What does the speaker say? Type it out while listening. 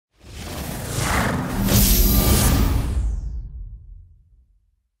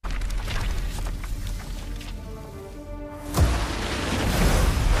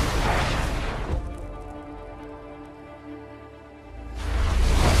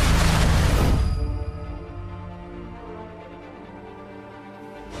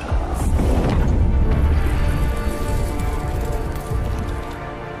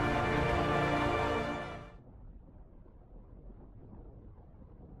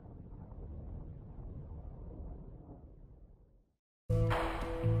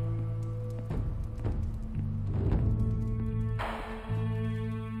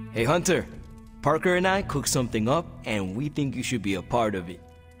Hey Hunter, Parker and I cooked something up and we think you should be a part of it.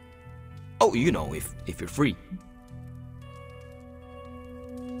 Oh, you know, if you're free.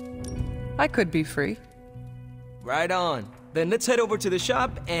 I could be free. Right on. Then let's head over to the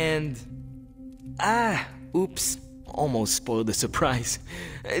shop and... oops. Almost spoiled the surprise.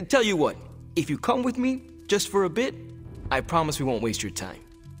 Tell you what, if you come with me, just for a bit, I promise we won't waste your time.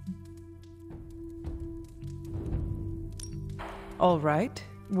 All right.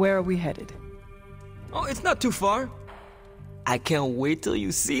 Where are we headed? Oh, it's not too far. I can't wait till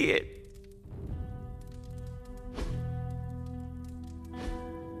you see it.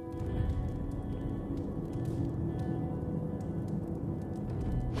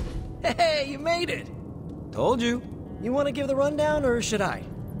 Hey, you made it! Told you. You want to give the rundown, or should I?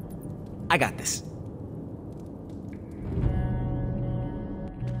 I got this.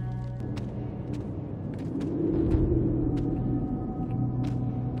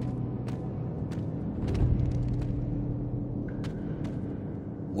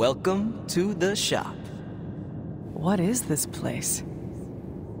 Welcome to the shop. What is this place?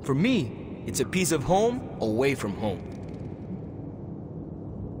 For me, it's a piece of home away from home.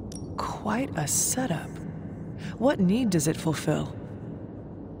 Quite a setup. What need does it fulfill?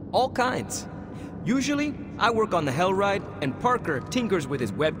 All kinds. Usually, I work on the Hellride and Parker tinkers with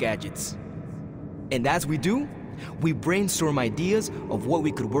his web gadgets. And as we do, we brainstorm ideas of what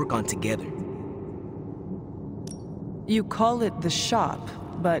we could work on together. You call it the shop,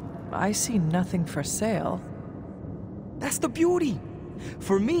 but I see nothing for sale. That's the beauty.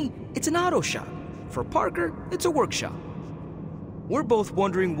 For me, it's an auto shop. For Parker, it's a workshop. We're both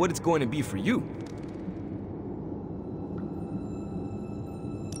wondering what it's going to be for you.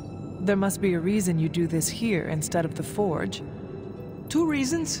 There must be a reason you do this here instead of the forge. 2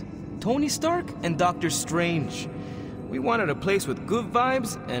 reasons. Tony Stark and Doctor Strange. We wanted a place with good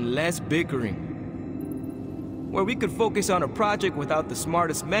vibes and less bickering. Where we could focus on a project without the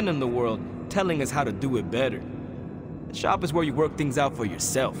smartest men in the world telling us how to do it better. The shop is where you work things out for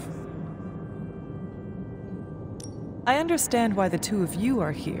yourself. I understand why the two of you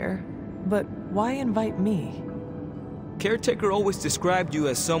are here, but why invite me? Caretaker always described you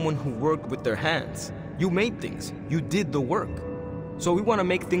as someone who worked with their hands. You made things. You did the work. So we want to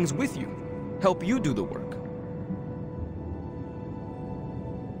make things with you. Help you do the work.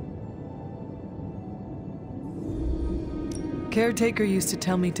 Caretaker used to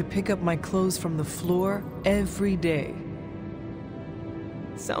tell me to pick up my clothes from the floor every day.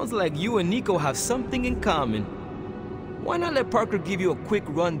 Sounds like you and Nico have something in common. Why not let Parker give you a quick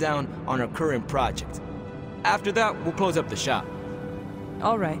rundown on our current project? After that, we'll close up the shop.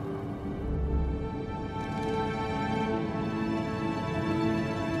 All right.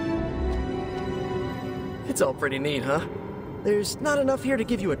 It's all pretty neat, huh? There's not enough here to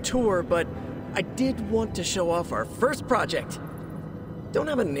give you a tour, but I did want to show off our first project. Don't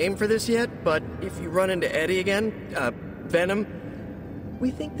have a name for this yet, but if you run into Eddie again, Venom, we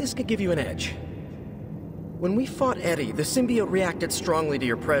think this could give you an edge. When we fought Eddie, the symbiote reacted strongly to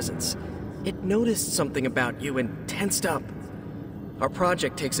your presence. It noticed something about you and tensed up. Our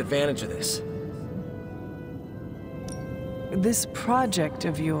project takes advantage of this. This project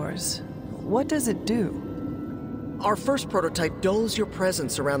of yours, what does it do? Our first prototype dulls your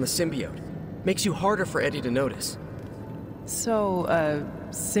presence around the symbiote. Makes you harder for Eddie to notice. So, a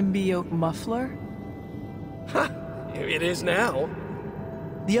symbiote muffler? Ha! It is now.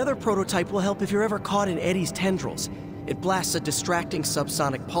 The other prototype will help if you're ever caught in Eddie's tendrils. It blasts a distracting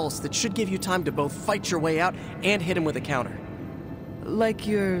subsonic pulse that should give you time to both fight your way out and hit him with a counter. Like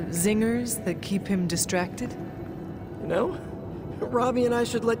your zingers that keep him distracted? You know, Robbie and I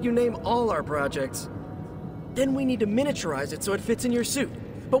should let you name all our projects. Then we need to miniaturize it so it fits in your suit.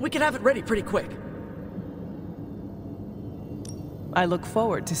 But we can have it ready pretty quick. I look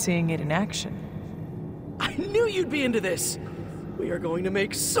forward to seeing it in action. I knew you'd be into this! We are going to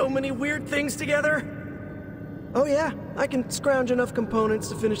make so many weird things together! Oh yeah, I can scrounge enough components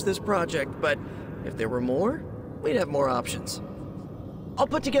to finish this project, but if there were more, we'd have more options. I'll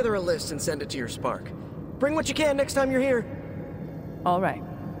put together a list and send it to your Spark. Bring what you can next time you're here. All right.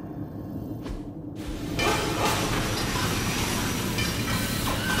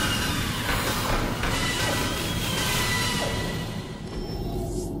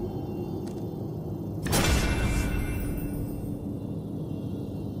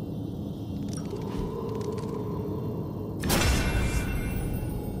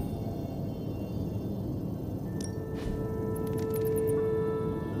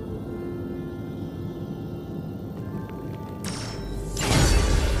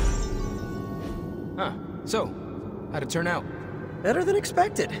 So, how'd it turn out? Better than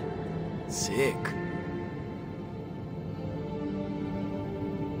expected. Sick.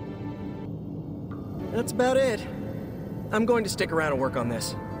 That's about it. I'm going to stick around and work on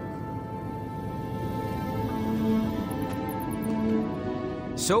this.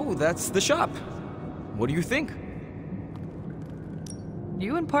 So, that's the shop. What do you think?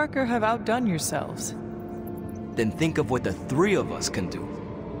 You and Parker have outdone yourselves. Then think of what the three of us can do.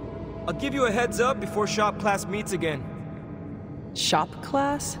 I'll give you a heads up before shop class meets again. Shop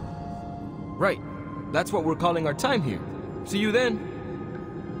class? Right. That's what we're calling our time here. See you then.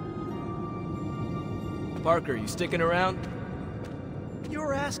 Parker, you sticking around?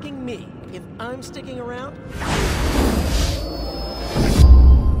 You're asking me if I'm sticking around?